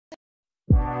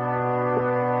Welcome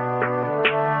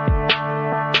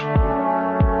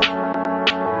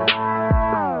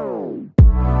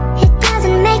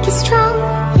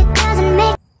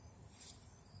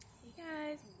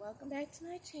back to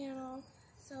my channel.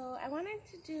 So I wanted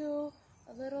to do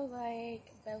a little like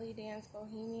belly dance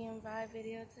bohemian vibe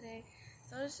video today.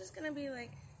 So it's just gonna be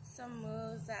like some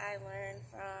moves that I learned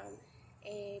from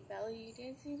a belly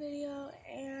dancing video,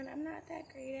 and I'm not that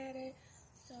great at it,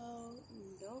 so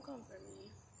don't come for me.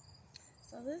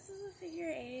 So this is a figure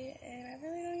 8, and I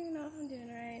really don't even know if I'm doing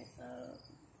it right, so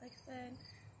like I said,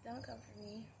 don't come for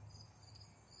me.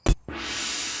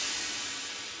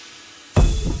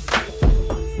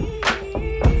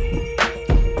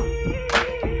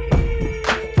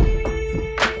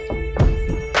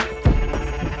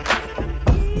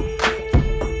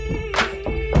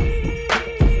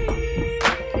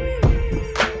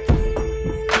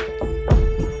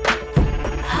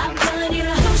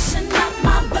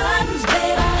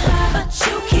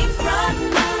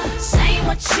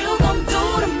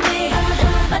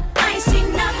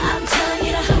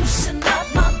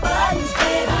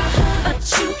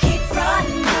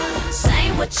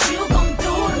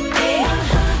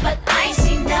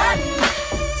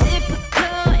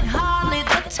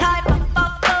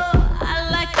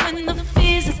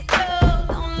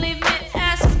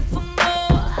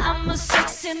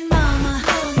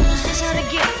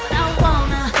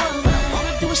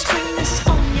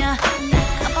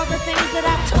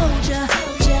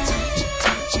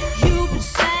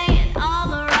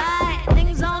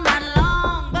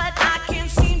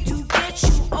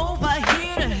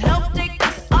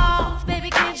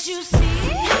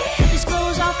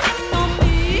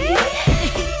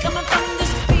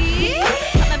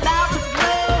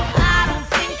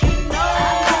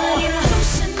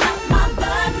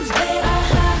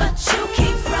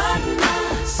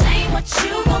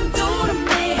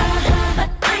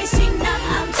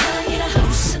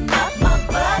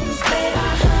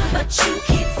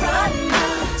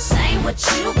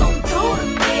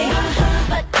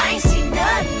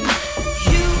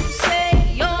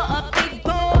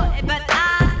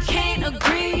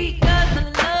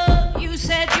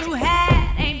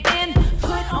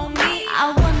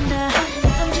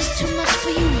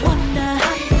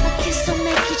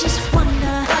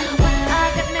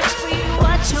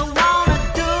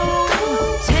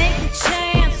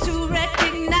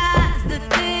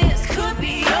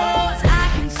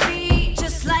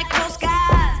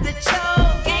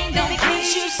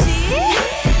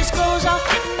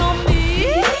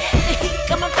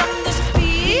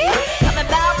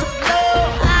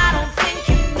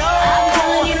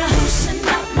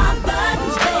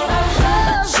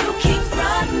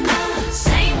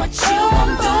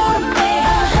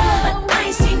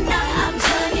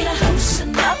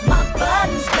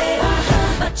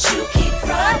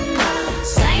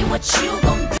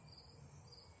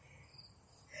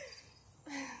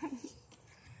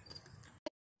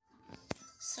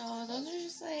 So those are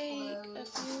just like a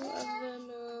few of the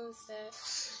moves that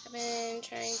I've been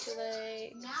trying to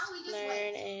like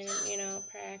learn and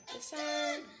practice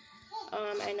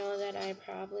on. I know that I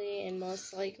probably and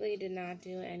most likely did not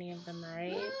do any of them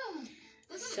right.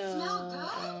 So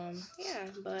yeah,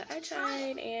 but I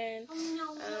tried and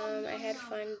I had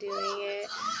fun doing it.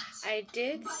 I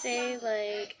did say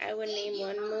like I would name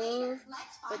one move,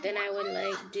 but then I would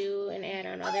like do and add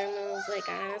on other moves. Like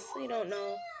I honestly don't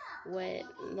know what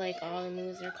like all the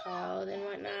moves are called and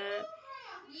whatnot,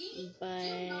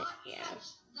 but yeah,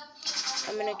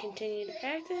 I'm gonna continue to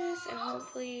practice and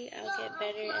hopefully I'll get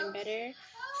better and better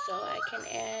so I can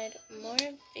add more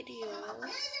videos,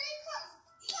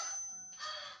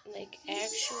 like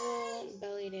actual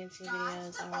belly dancing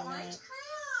videos and whatnot.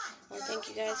 Well, thank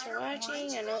you guys for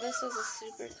watching. I know this was a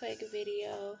super quick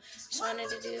video. Just wanted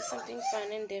to do something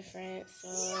fun and different, so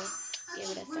give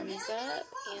it a thumbs up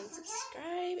and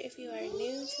subscribe if you are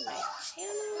new to my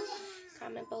channel.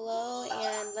 Comment below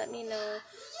and let me know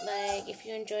like if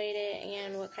you enjoyed it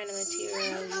and what kind of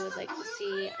material you would like to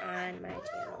see on my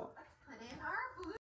channel.